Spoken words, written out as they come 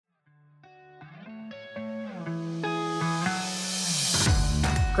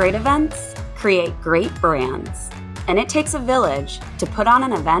Great events create great brands, and it takes a village to put on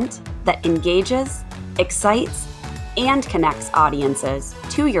an event that engages, excites, and connects audiences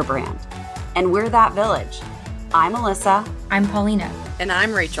to your brand. And we're that village. I'm Alyssa. I'm Paulina. And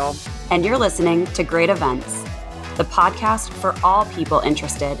I'm Rachel. And you're listening to Great Events, the podcast for all people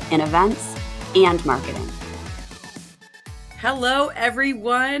interested in events and marketing. Hello,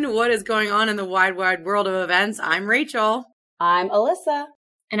 everyone. What is going on in the wide, wide world of events? I'm Rachel. I'm Alyssa.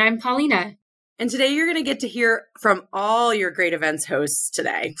 And I'm Paulina. And today you're going to get to hear from all your Great Events hosts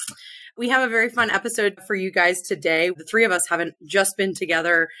today. We have a very fun episode for you guys today. The three of us haven't just been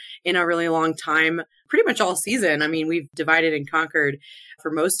together in a really long time, pretty much all season. I mean, we've divided and conquered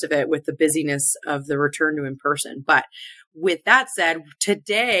for most of it with the busyness of the return to in-person. But with that said,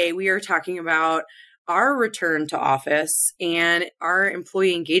 today we are talking about our return to office and our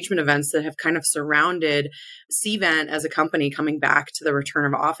employee engagement events that have kind of surrounded Cvent as a company coming back to the return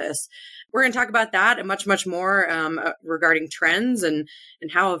of office. We're going to talk about that and much, much more regarding trends and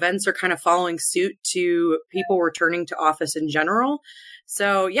how events are kind of following suit to people returning to office in general.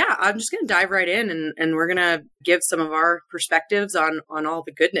 So yeah, I'm just going to dive right in and we're going to give some of our perspectives on all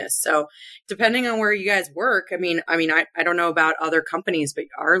the goodness. So depending on where you guys work, I don't know about other companies, but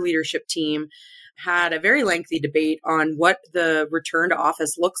our leadership team had a very lengthy debate on what the return to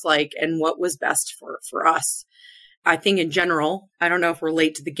office looks like and what was best for us. I think in general, I don't know if we're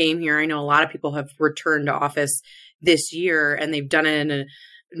late to the game here. I know a lot of people have returned to office this year and they've done it in a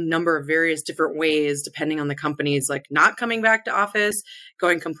number of various different ways, depending on the companies, like not coming back to office,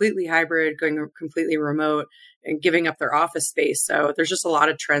 going completely hybrid, going completely remote, and giving up their office space. So there's just a lot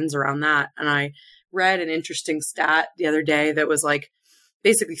of trends around that. And I read an interesting stat the other day that was like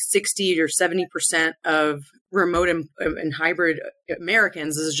basically 60 or 70% of remote and hybrid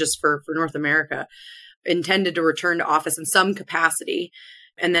Americans, this is just for North America, intended to return to office in some capacity.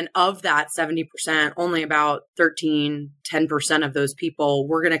 And then of that 70%, only about 10% of those people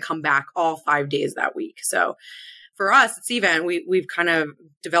were going to come back all 5 days that week. So for us at Cvent, we've kind of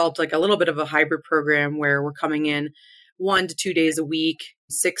developed like a little bit of a hybrid program where we're coming in 1 to 2 days a week,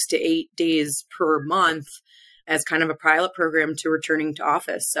 6 to 8 days per month as kind of a pilot program to returning to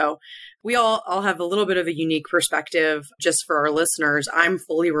office. So we all have a little bit of a unique perspective. Just for our listeners, I'm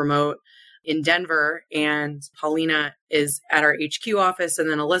fully remote in Denver, and Paulina is at our HQ office. And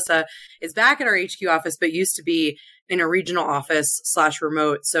then Alyssa is back at our HQ office, but used to be in a regional office /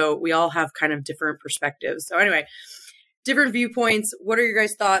 remote. So we all have kind of different perspectives. So anyway, different viewpoints. What are your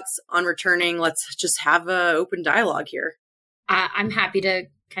guys' thoughts on returning? Let's just have an open dialogue here. I'm happy to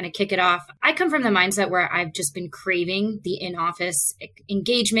kind of kick it off. I come from the mindset where I've just been craving the in-office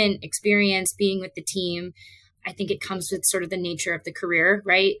engagement, experience, being with the team. I think it comes with sort of the nature of the career,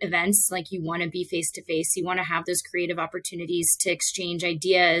 right? Events, like you want to be face-to-face. You want to have those creative opportunities to exchange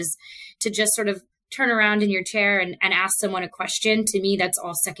ideas, to just sort of turn around in your chair and ask someone a question. To me, that's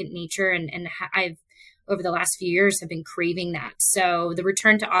all second nature. And I've, over the last few years, have been craving that. So the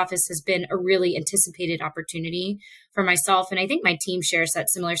return to office has been a really anticipated opportunity for myself. And I think my team shares that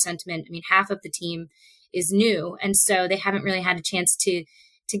similar sentiment. I mean, half of the team is new. And so they haven't really had a chance to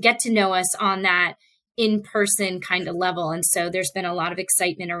get to know us on that in-person kind of level. And so there's been a lot of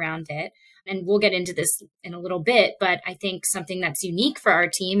excitement around it. And we'll get into this in a little bit, but I think something that's unique for our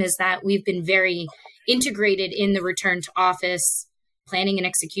team is that we've been very integrated in the return to office planning and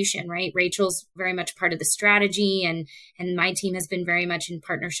execution, right? Rachel's very much part of the strategy, and my team has been very much in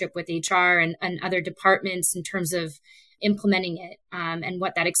partnership with HR and other departments in terms of implementing it and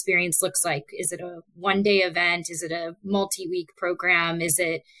what that experience looks like. Is it a one-day event? Is it a multi-week program?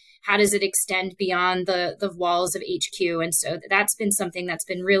 How does it extend beyond the walls of HQ? And so that's been something that's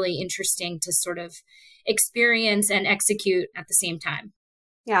been really interesting to sort of experience and execute at the same time.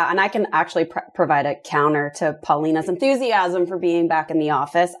 Yeah, and I can actually provide a counter to Paulina's enthusiasm for being back in the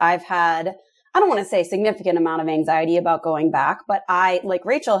office. I've had, I don't want to say significant amount of anxiety about going back, but I, like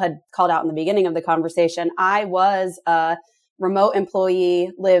Rachel had called out in the beginning of the conversation, I was a remote employee,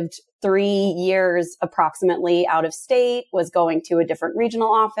 lived 3 years approximately out of state, was going to a different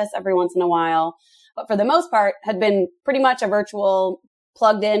regional office every once in a while, but for the most part had been pretty much a virtual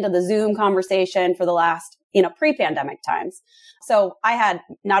plugged into the Zoom conversation for the last, pre-pandemic times. So I had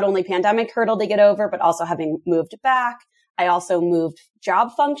not only pandemic hurdle to get over, but also having moved back. I also moved job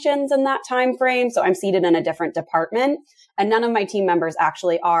functions in that time frame. So I'm seated in a different department and none of my team members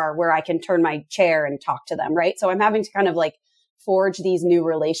actually are where I can turn my chair and talk to them, right? So I'm having to kind of like forge these new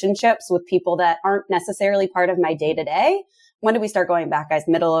relationships with people that aren't necessarily part of my day to day. When did we start going back, guys?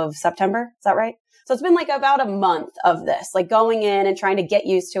 Middle of September? Is that right? So it's been like about a month of this, like going in and trying to get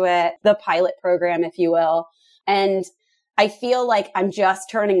used to it, the pilot program, if you will. And I feel like I'm just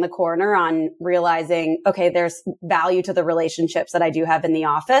turning the corner on realizing, okay, there's value to the relationships that I do have in the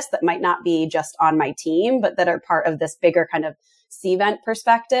office that might not be just on my team, but that are part of this bigger kind of Cvent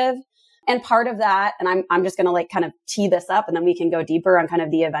perspective. And part of that, and I'm just going to like kind of tee this up and then we can go deeper on kind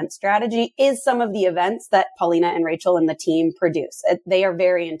of the event strategy, is some of the events that Paulina and Rachel and the team produce. They are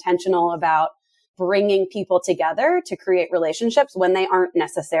very intentional about bringing people together to create relationships when they aren't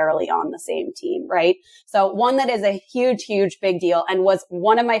necessarily on the same team, right? So one that is a huge, huge big deal and was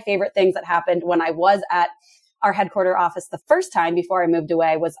one of my favorite things that happened when I was at our headquarter office the first time before I moved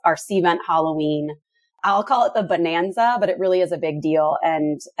away was our Cvent Halloween. I'll call it the bonanza, but it really is a big deal.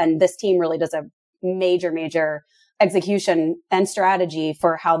 And this team really does a major execution and strategy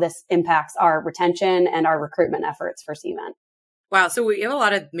for how this impacts our retention and our recruitment efforts for Cvent. Wow. So we have a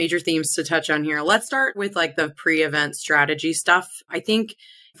lot of major themes to touch on here. Let's start with like the pre-event strategy stuff. I think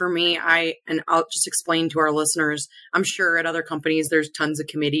for me, and I'll just explain to our listeners, I'm sure at other companies, there's tons of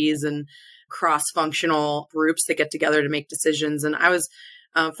committees and cross-functional groups that get together to make decisions. And I was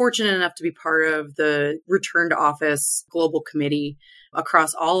fortunate enough to be part of the Return to Office Global Committee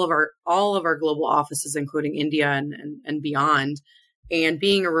across all of our global offices, including India and beyond. And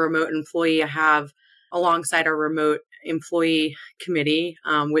being a remote employee, I have alongside our remote employee committee,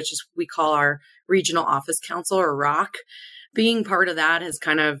 which is we call our Regional Office Council or ROC. Being part of that has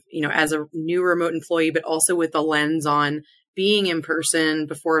kind of, as a new remote employee, but also with a lens on being in person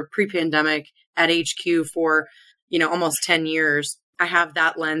before pre-pandemic at HQ for, almost 10 years. I have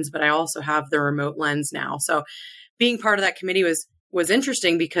that lens, but I also have the remote lens now. So being part of that committee was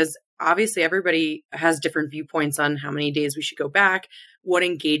interesting because obviously everybody has different viewpoints on how many days we should go back, what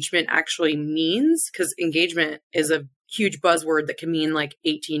engagement actually means, because engagement is a huge buzzword that can mean like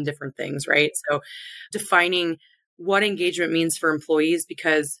 18 different things, right? So defining what engagement means for employees,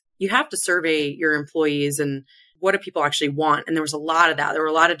 because you have to survey your employees and what do people actually want? And there was a lot of that. There were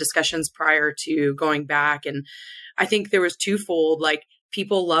a lot of discussions prior to going back. And I think there was twofold, like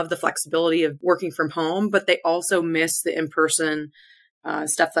people love the flexibility of working from home, but they also miss the in-person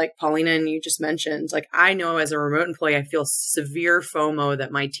stuff like Paulina and you just mentioned. Like I know as a remote employee, I feel severe FOMO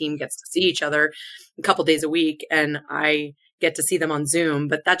that my team gets to see each other a couple days a week and I get to see them on Zoom.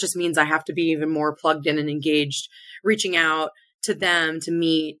 But that just means I have to be even more plugged in and engaged, reaching out to them to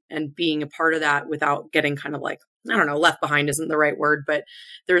meet and being a part of that without getting kind of like, I don't know, left behind isn't the right word, but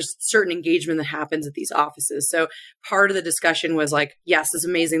there's certain engagement that happens at these offices. So part of the discussion was like, yes, it's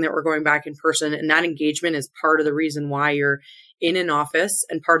amazing that we're going back in person. And that engagement is part of the reason why you're in an office,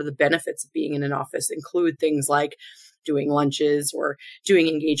 and part of the benefits of being in an office include things like doing lunches or doing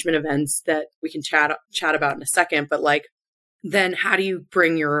engagement events that we can chat about in a second. But like, then how do you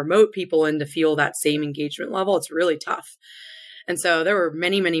bring your remote people in to feel that same engagement level? It's really tough. And so there were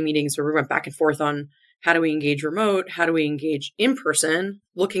many, many meetings where we went back and forth on how do we engage remote? How do we engage in person?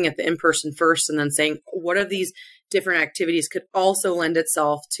 Looking at the in-person first and then saying, what of these different activities could also lend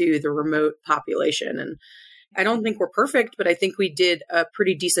itself to the remote population? And I don't think we're perfect, but I think we did a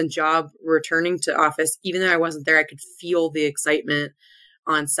pretty decent job returning to office. Even though I wasn't there, I could feel the excitement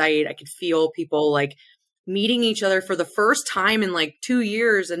on site. I could feel people like meeting each other for the first time in like 2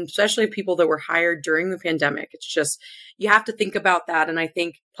 years, and especially people that were hired during the pandemic. It's just, you have to think about that. And I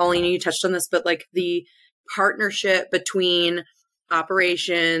think, Paulina, you touched on this, but like the partnership between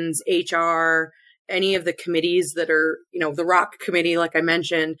operations, HR, any of the committees that are, the ROC committee, like I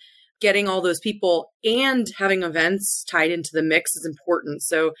mentioned, getting all those people and having events tied into the mix is important.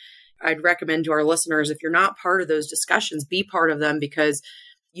 So I'd recommend to our listeners, if you're not part of those discussions, be part of them, because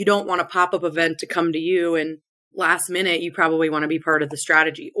you don't want a pop-up event to come to you and last minute, you probably want to be part of the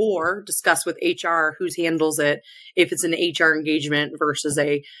strategy or discuss with HR who handles it if it's an HR engagement versus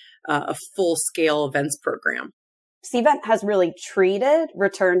a full-scale events program. Cvent has really treated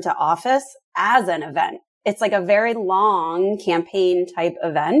Return to Office as an event. It's like a very long campaign type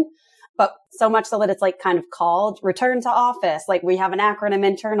event, but so much so that it's like kind of called Return to Office. Like we have an acronym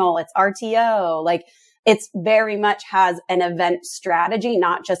internal, it's RTO. Like it's very much has an event strategy,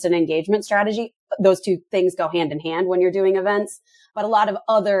 not just an engagement strategy. Those two things go hand in hand when you're doing events, but a lot of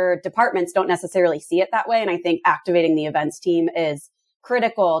other departments don't necessarily see it that way. And I think activating the events team is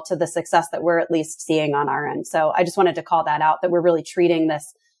critical to the success that we're at least seeing on our end. So I just wanted to call that out, that we're really treating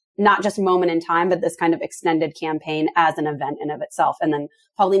this not just moment in time, but this kind of extended campaign as an event in of itself. And then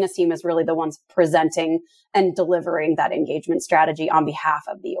Paulina's team is really the ones presenting and delivering that engagement strategy on behalf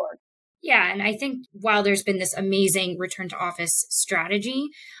of the org. Yeah. And I think while there's been this amazing return to office strategy,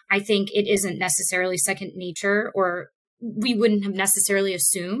 I think it isn't necessarily second nature, or we wouldn't have necessarily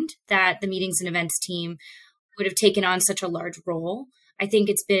assumed that the meetings and events team would have taken on such a large role. I think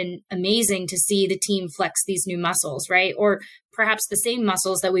it's been amazing to see the team flex these new muscles, right? Or perhaps the same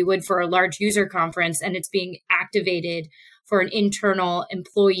muscles that we would for a large user conference, and it's being activated for an internal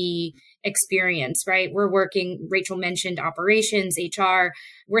employee experience, right? We're working, Rachel mentioned operations, HR.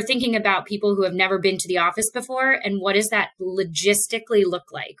 We're thinking about people who have never been to the office before. And what does that logistically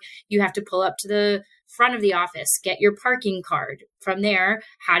look like? You have to pull up to the front of the office, get your parking card. From there,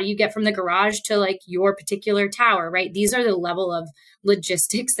 how do you get from the garage to like your particular tower, right? These are the level of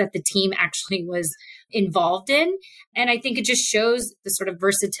logistics that the team actually was involved in. And I think it just shows the sort of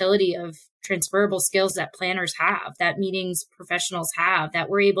versatility of transferable skills that planners have, that meetings professionals have, that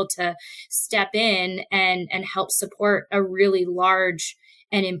we're able to step in and help support a really large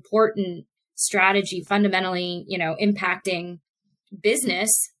and important strategy, fundamentally, impacting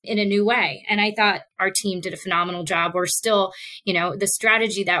business in a new way. And I thought our team did a phenomenal job. We're still, the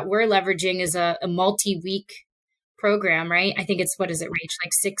strategy that we're leveraging is a multi-week program, right? I think it's, what is it, Rach?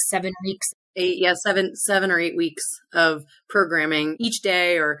 Like 6-7 weeks? 7 or 8 weeks of programming each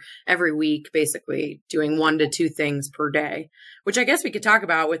day or every week, basically doing 1 to 2 things per day, which I guess we could talk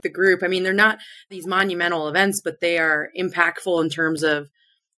about with the group. I mean, they're not these monumental events, but they are impactful in terms of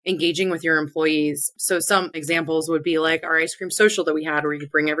engaging with your employees. So some examples would be like our ice cream social that we had, where you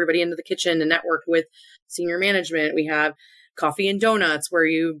bring everybody into the kitchen and network with senior management. We have coffee and donuts, where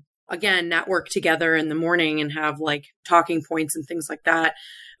you, again, network together in the morning and have like talking points and things like that.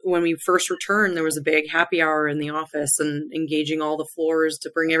 When we first returned, there was a big happy hour in the office and engaging all the floors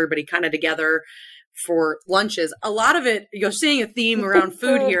to bring everybody kind of together for lunches. A lot of it, you're seeing a theme around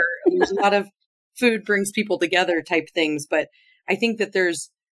food here. There's a lot of food brings people together type things. But I think that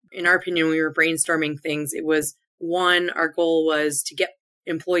there's, in our opinion, when we were brainstorming things, it was one, our goal was to get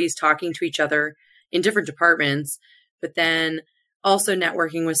employees talking to each other in different departments, but then also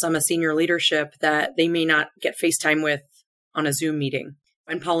networking with some of senior leadership that they may not get FaceTime with on a Zoom meeting.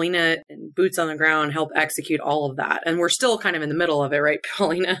 And Paulina and boots on the ground help execute all of that. And we're still kind of in the middle of it, right,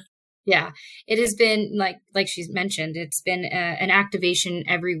 Paulina? Yeah, it has been like she's mentioned, it's been an activation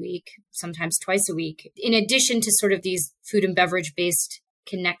every week, sometimes twice a week. In addition to sort of these food and beverage based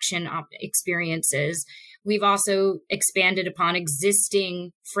connection experiences, we've also expanded upon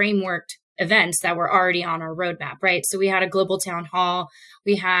existing frameworked events that were already on our roadmap, right? So we had a global town hall,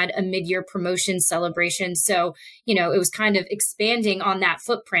 we had a mid-year promotion celebration. So, it was kind of expanding on that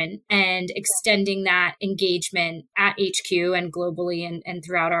footprint and extending that engagement at HQ and globally and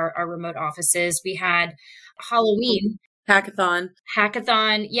throughout our remote offices. We had Halloween.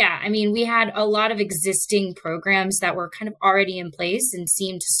 Hackathon. Yeah. I mean, we had a lot of existing programs that were kind of already in place and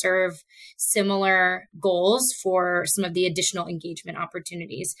seemed to serve similar goals for some of the additional engagement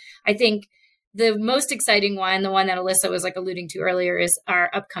opportunities. I think the most exciting one, the one that Alyssa was like alluding to earlier, is our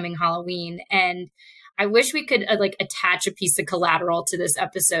upcoming Halloween. And I wish we could attach a piece of collateral to this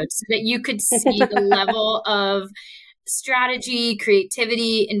episode so that you could see the level of strategy,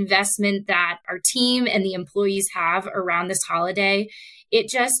 creativity, investment that our team and the employees have around this holiday. It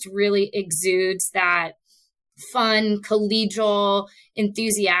just really exudes that fun, collegial,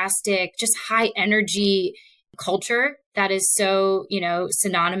 enthusiastic, just high energy culture that is so,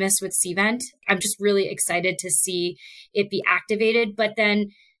 synonymous with Cvent. I'm just really excited to see it be activated, but then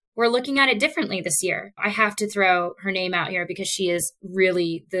we're looking at it differently this year. I have to throw her name out here because she is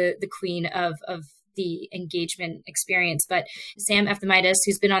really the queen of the engagement experience. But Sam Efthymidas,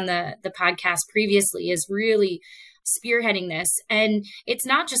 who's been on the podcast previously, is really spearheading this. And it's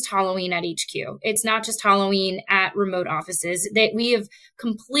not just Halloween at HQ. It's not just Halloween at remote offices. That we have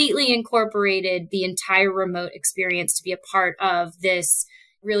completely incorporated the entire remote experience to be a part of this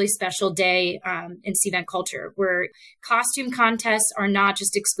really special day in Cvent culture, where costume contests are not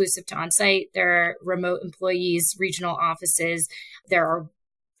just exclusive to on-site. There are remote employees, regional offices. There are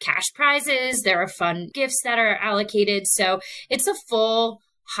cash prizes. There are fun gifts that are allocated. So it's a full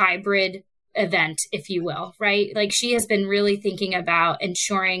hybrid event, if you will, right? Like, she has been really thinking about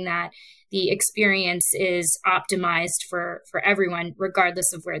ensuring that the experience is optimized for everyone,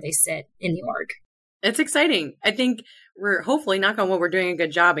 regardless of where they sit in the org. It's exciting. I think we're hopefully, knock on wood, we're doing a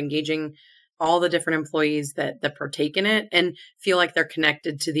good job engaging all the different employees that partake in it and feel like they're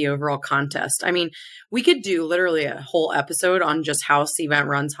connected to the overall contest. I mean, we could do literally a whole episode on just how Cvent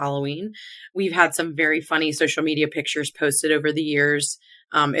runs Halloween. We've had some very funny social media pictures posted over the years.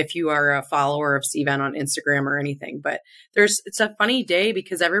 If you are a follower of Cvent on Instagram or anything, but it's a funny day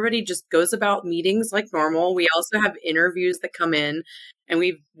because everybody just goes about meetings like normal. We also have interviews that come in, and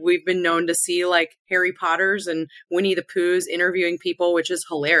we've been known to see like Harry Potter's and Winnie the Pooh's interviewing people, which is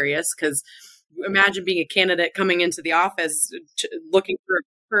hilarious because imagine being a candidate coming into the office looking for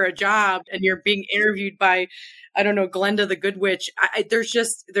for a job and you're being interviewed by, I don't know, Glenda the Good Witch.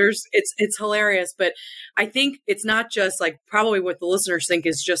 It's hilarious. But I think it's not just like probably what the listeners think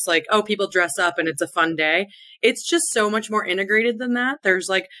is just like, oh, people dress up and it's a fun day. It's just so much more integrated than that. There's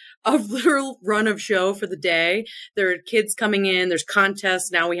like a literal run of show for the day. There are kids coming in. There's contests.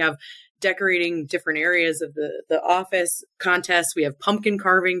 Now we have decorating different areas of the office contests. We have pumpkin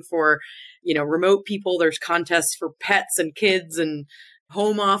carving for, remote people. There's contests for pets and kids and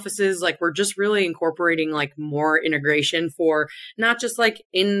home offices. Like we're just really incorporating like more integration for not just like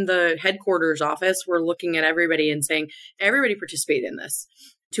in the headquarters office. We're looking at everybody and saying, everybody participate in this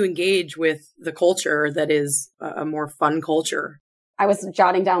to engage with the culture that is a more fun culture. I was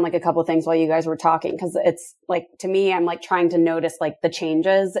jotting down like a couple of things while you guys were talking, because it's like, to me, I'm like trying to notice like the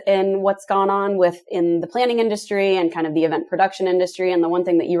changes in what's gone on within the planning industry and kind of the event production industry. And the one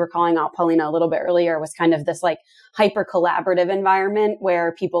thing that you were calling out, Paulina, a little bit earlier was kind of this like hyper collaborative environment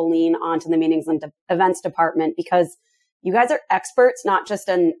where people lean onto the meetings and events department, because you guys are experts, not just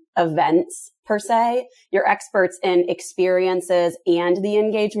in events per se. You're experts in experiences and the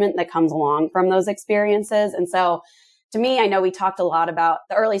engagement that comes along from those experiences. And so to me, I know we talked a lot about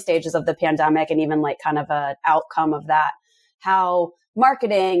the early stages of the pandemic and even like kind of an outcome of that, how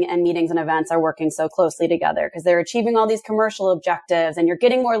marketing and meetings and events are working so closely together because they're achieving all these commercial objectives and you're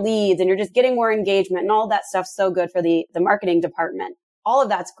getting more leads and you're just getting more engagement and all that stuff's so good for the marketing department. All of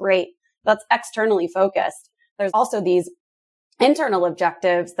that's great. That's externally focused. There's also these internal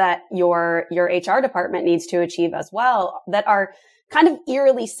objectives that your HR department needs to achieve as well that are kind of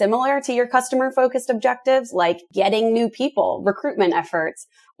eerily similar to your customer focused objectives, like getting new people, recruitment efforts,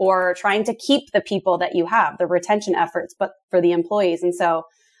 or trying to keep the people that you have, the retention efforts, but for the employees. And so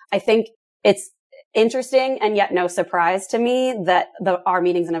I think it's interesting and yet no surprise to me that our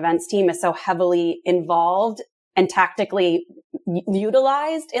meetings and events team is so heavily involved and tactically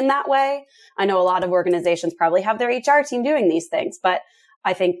utilized in that way. I know a lot of organizations probably have their HR team doing these things, but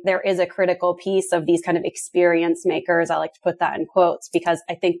I think there is a critical piece of these kind of experience makers. I like to put that in quotes because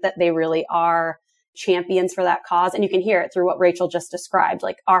I think that they really are champions for that cause. And you can hear it through what Rachel just described.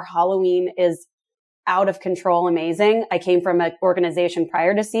 Like our Halloween is out of control, amazing. I came from an organization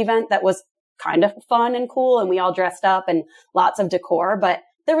prior to Cvent that was kind of fun and cool and we all dressed up and lots of decor, but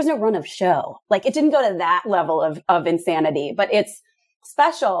there was no run of show. Like it didn't go to that level of insanity, but it's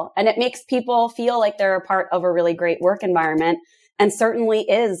special and it makes people feel like they're a part of a really great work environment. And certainly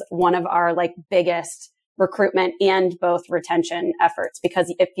is one of our like biggest recruitment and both retention efforts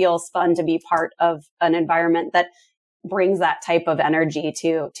because it feels fun to be part of an environment that brings that type of energy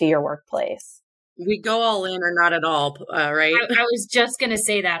to your workplace. We go all in or not at all, right? I was just going to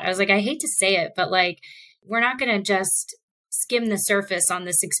say that. I was like, I hate to say it, but like, we're not going to just skim the surface on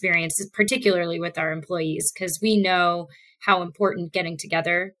this experience, particularly with our employees, because we know how important getting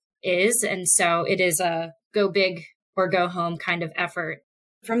together is. And so it is a go big or go home kind of effort.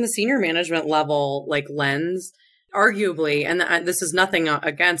 From the senior management level, like lens, arguably, and this is nothing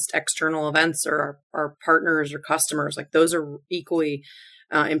against external events or our partners or customers, like those are equally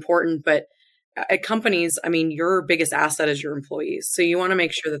important. But at companies, I mean, your biggest asset is your employees. So you want to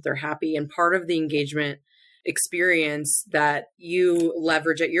make sure that they're happy. And part of the engagement experience that you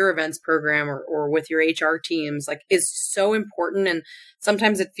leverage at your events program or with your HR teams, like is so important. And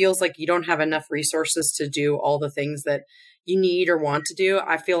sometimes it feels like you don't have enough resources to do all the things that you need or want to do.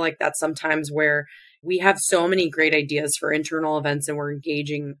 I feel like that's sometimes where we have so many great ideas for internal events and we're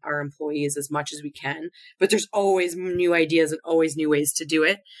engaging our employees as much as we can, but there's always new ideas and always new ways to do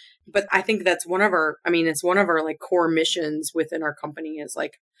it. But I think that's it's one of our like core missions within our company is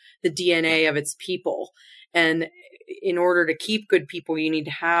like the DNA of its people. And in order to keep good people, you need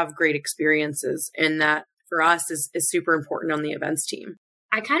to have great experiences. And that for us is super important on the events team.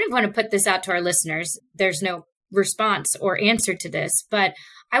 I kind of want to put this out to our listeners. There's no response or answer to this, but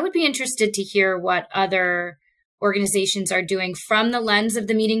I would be interested to hear what other organizations are doing from the lens of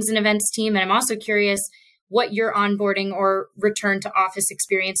the meetings and events team. And I'm also curious what your onboarding or return to office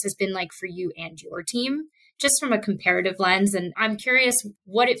experience has been like for you and your team, just from a comparative lens. And I'm curious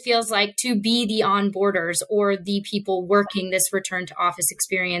what it feels like to be the onboarders or the people working this return to office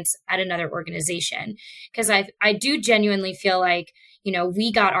experience at another organization. Because I do genuinely feel like,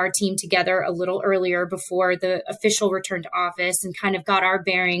 we got our team together a little earlier before the official return to office and kind of got our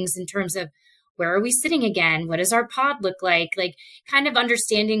bearings in terms of where are we sitting again? What does our pod look like? Like kind of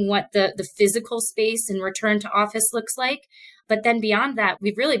understanding what the physical space and return to office looks like. But then beyond that,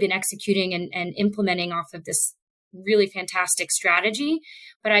 we've really been executing and implementing off of this really fantastic strategy.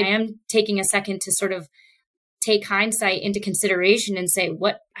 But I am taking a second to sort of take hindsight into consideration and say,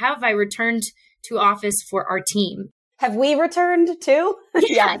 how have I returned to office for our team? Have we returned too?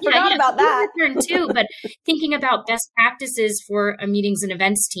 I forgot about that. We returned too, but thinking about best practices for a meetings and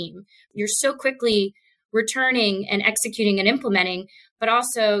events team, you're so quickly returning and executing and implementing, but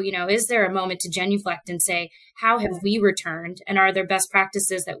also, is there a moment to genuflect and say, how have we returned? And are there best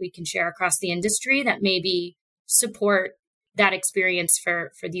practices that we can share across the industry that maybe support that experience for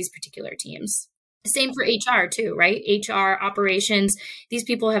these particular teams? Same for HR too, right? HR operations, these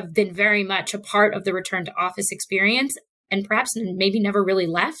people have been very much a part of the return to office experience and perhaps maybe never really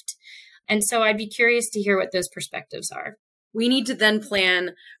left. And so I'd be curious to hear what those perspectives are. We need to then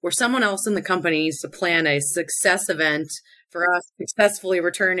plan, or someone else in the company needs to plan a success event for us successfully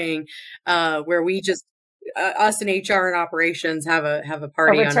returning, where we just, us and HR and operations have a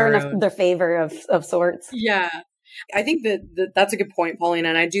party a return on our own. Of the favor of sorts. Yeah. I think that's a good point, Paulina.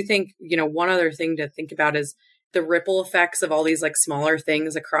 And I do think, one other thing to think about is the ripple effects of all these like smaller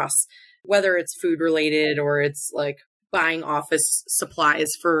things across, whether it's food related or it's like buying office supplies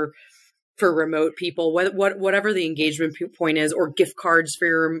for remote people, whatever the engagement point is, or gift cards for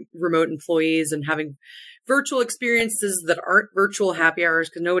your remote employees, and having virtual experiences that aren't virtual happy hours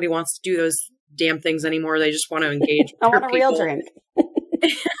because nobody wants to do those damn things anymore. They just want to engage. I want a real drink.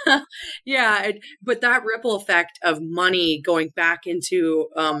 Yeah. But that ripple effect of money going back into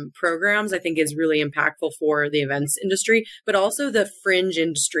programs, I think is really impactful for the events industry, but also the fringe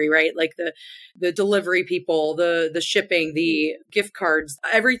industry, right? Like the delivery people, the shipping, the gift cards,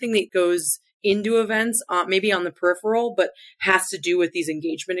 everything that goes into events, maybe on the peripheral, but has to do with these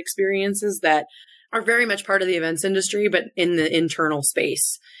engagement experiences that are very much part of the events industry, but in the internal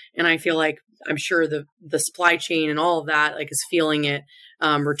space. And I feel like, I'm sure the supply chain and all of that like is feeling it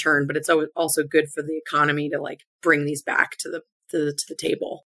return, but it's also good for the economy to like bring these back to the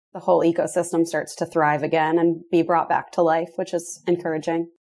table. The whole ecosystem starts to thrive again and be brought back to life, which is encouraging.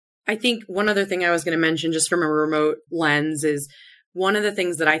 I think one other thing I was going to mention just from a remote lens is one of the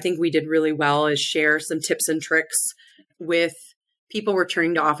things that I think we did really well is share some tips and tricks with people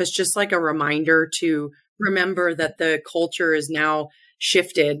returning to office, just like a reminder to remember that the culture is now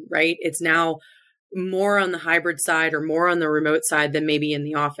shifted, right? It's now more on the hybrid side or more on the remote side than maybe in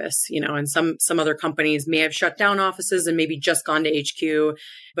the office, and some other companies may have shut down offices and maybe just gone to HQ,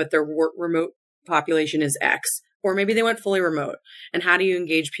 but their remote population is X, or maybe they went fully remote. And how do you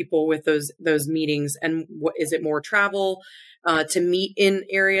engage people with those meetings? And what is it, more travel to meet in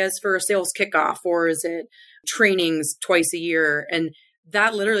areas for a sales kickoff, or is it trainings twice a year? And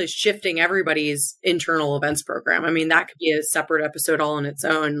that literally is shifting everybody's internal events program. I mean, that could be a separate episode all on its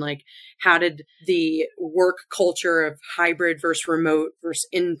own. Like, how did the work culture of hybrid versus remote versus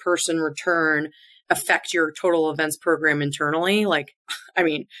in-person return affect your total events program internally? Like, I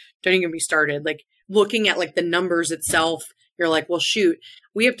mean, don't even get me started. Like, looking at like the numbers itself, you're like, well, shoot,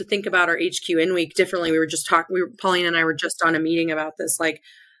 we have to think about our HQ in week differently. Pauline and I were just on a meeting about this. Like,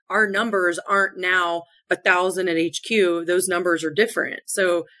 our numbers aren't now 1,000 at HQ. Those numbers are different.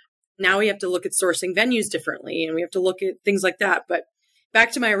 So now we have to look at sourcing venues differently, and we have to look at things like that. But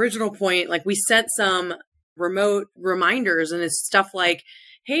back to my original point, like, we sent some remote reminders, and it's stuff like,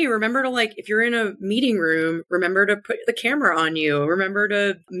 hey, remember to, like, if you're in a meeting room, remember to put the camera on you. Remember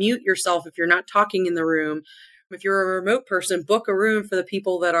to mute yourself if you're not talking in the room. If you're a remote person, book a room for the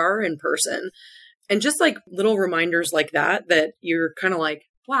people that are in person. And just like little reminders like that you're kind of like,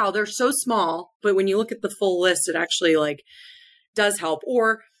 wow, they're so small. But when you look at the full list, it actually like does help.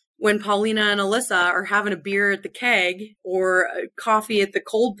 Or when Paulina and Alyssa are having a beer at the keg or a coffee at the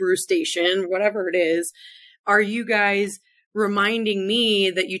cold brew station, whatever it is, are you guys reminding me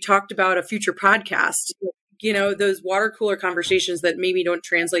that you talked about a future podcast? Those water cooler conversations that maybe don't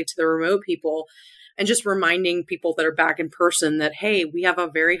translate to the remote people, and just reminding people that are back in person that, hey, we have a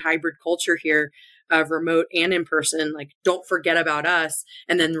very hybrid culture here of remote and in person. Like, don't forget about us.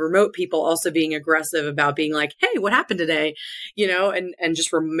 And then the remote people also being aggressive about being like, hey, what happened today? And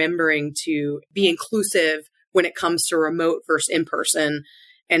just remembering to be inclusive when it comes to remote versus in person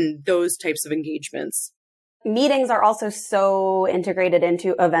and those types of engagements. Meetings are also so integrated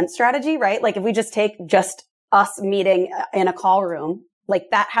into event strategy, right? Like, if we just take just us meeting in a call room,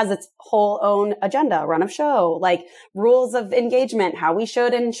 like, that has its whole own agenda, run of show, like rules of engagement, how we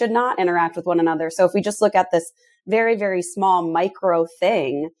should and should not interact with one another. So if we just look at this very, very small micro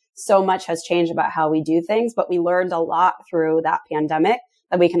thing, so much has changed about how we do things, but we learned a lot through that pandemic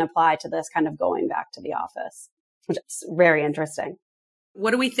that we can apply to this kind of going back to the office, which is very interesting.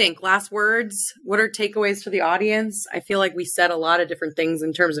 What do we think? Last words? What are takeaways for the audience? I feel like we said a lot of different things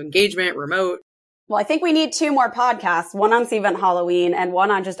in terms of engagement, remote. Well, I think we need 2 more podcasts, one on Cvent Halloween and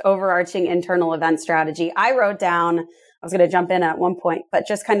one on just overarching internal event strategy. I wrote down, I was going to jump in at one point, but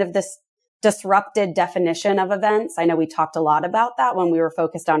just kind of this disrupted definition of events. I know we talked a lot about that when we were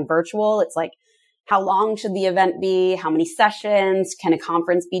focused on virtual. It's like, how long should the event be? How many sessions? Can a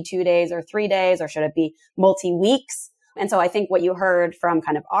conference be 2 days or 3 days, or should it be multi-weeks? And so I think what you heard from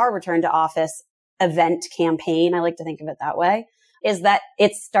kind of our return to office event campaign, I like to think of it that way, is that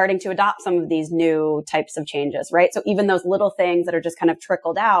it's starting to adopt some of these new types of changes, right? So even those little things that are just kind of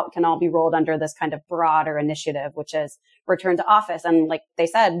trickled out can all be rolled under this kind of broader initiative, which is return to office. And like they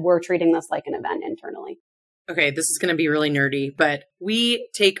said, we're treating this like an event internally. Okay, this is going to be really nerdy, but we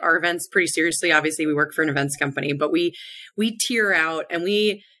take our events pretty seriously. Obviously, we work for an events company, but we tier out and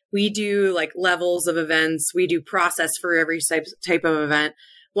we do like levels of events. We do process for every type of event.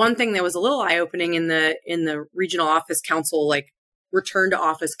 One thing that was a little eye-opening in the regional office council, like return to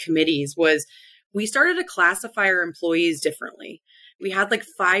office committees, was we started to classify our employees differently. We had like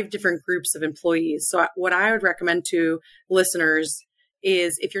 5 different groups of employees. So what I would recommend to listeners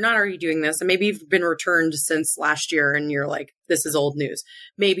is, if you're not already doing this, and maybe you've been returned since last year and you're like, this is old news.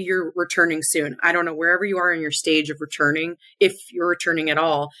 Maybe you're returning soon. I don't know, wherever you are in your stage of returning, if you're returning at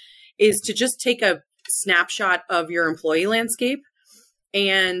all, is to just take a snapshot of your employee landscape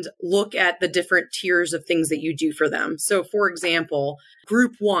and look at the different tiers of things that you do for them. So for example,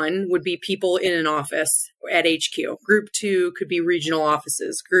 group 1 would be people in an office at HQ. Group 2 could be regional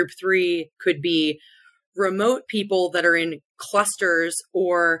offices. Group 3 could be remote people that are in clusters,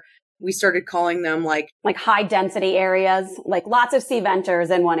 or we started calling them like high density areas, like lots of Cventers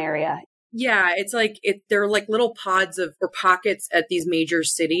in one area. Yeah, it's like they're like little pods or pockets at these major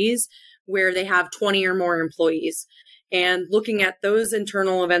cities where they have 20 or more employees. And looking at those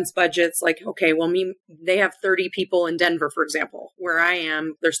internal events budgets, like, okay, well, they have 30 people in Denver, for example, where I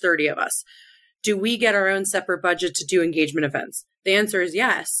am, there's 30 of us. Do we get our own separate budget to do engagement events? The answer is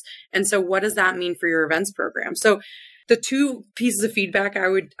yes. And so what does that mean for your events program? So the 2 pieces of feedback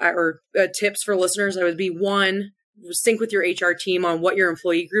tips for listeners, I would be 1, sync with your HR team on what your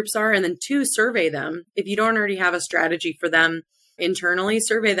employee groups are. And then 2, survey them. If you don't already have a strategy for them internally,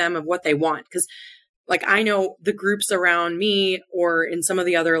 survey them of what they want. Because like, I know the groups around me or in some of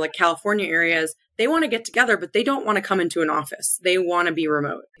the other like California areas, they want to get together, but they don't want to come into an office. They want to be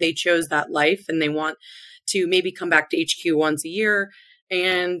remote. They chose that life and they want to maybe come back to HQ once a year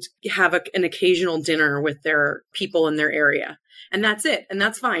and have an occasional dinner with their people in their area. And that's it. And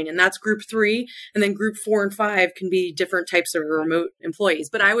that's fine. And that's group 3. And then group 4 and 5 can be different types of remote employees.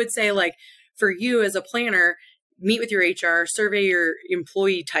 But I would say, like, for you as a planner, meet with your HR, survey your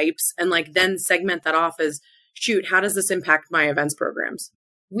employee types, and like then segment that off as, shoot, how does this impact my events programs?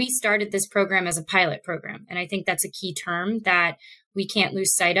 We started this program as a pilot program. And I think that's a key term that we can't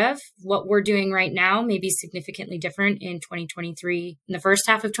lose sight of. What we're doing right now may be significantly different in 2023. In the first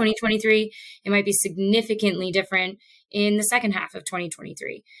half of 2023, it might be significantly different in the second half of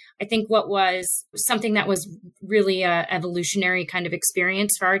 2023. I think what was something that was really a evolutionary kind of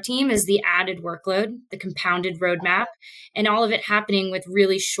experience for our team is the added workload, the compounded roadmap, and all of it happening with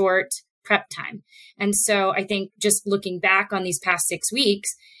really short prep time. And so I think just looking back on these past 6 weeks,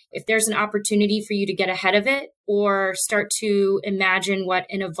 if there's an opportunity for you to get ahead of it or start to imagine what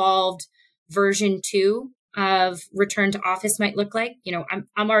an evolved version 2 of return to office might look like,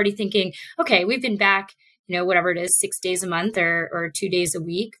 I'm already thinking, okay, we've been back, whatever it is, 6 days a month or 2 days a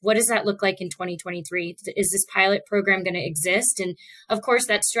week. What does that look like in 2023? Is this pilot program going to exist? And of course,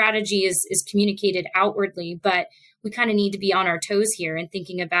 that strategy is communicated outwardly, but we kind of need to be on our toes here and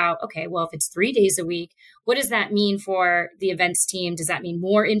thinking about, okay, well, if it's 3 days a week, what does that mean for the events team? Does that mean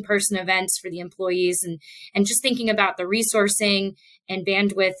more in-person events for the employees? And just thinking about the resourcing and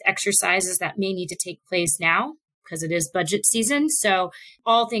bandwidth exercises that may need to take place now, because it is budget season. So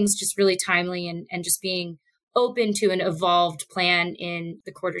all things just really timely and just being open to an evolved plan in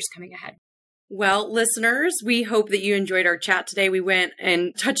the quarters coming ahead. Well, listeners, we hope that you enjoyed our chat today. We went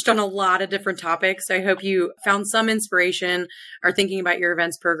and touched on a lot of different topics. I hope you found some inspiration, are thinking about your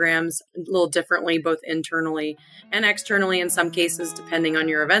events programs a little differently, both internally and externally in some cases, depending on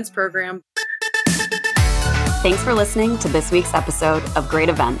your events program. Thanks for listening to this week's episode of Great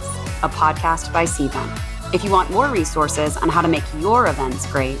Events, a podcast by Cvent. If you want more resources on how to make your events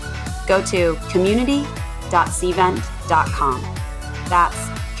great, go to community.cvent.com. That's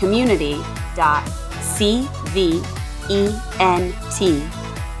community.cvent.com.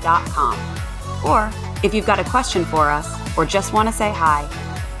 Or if you've got a question for us or just want to say hi,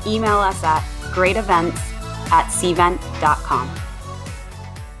 email us at greatevents@cvent.com.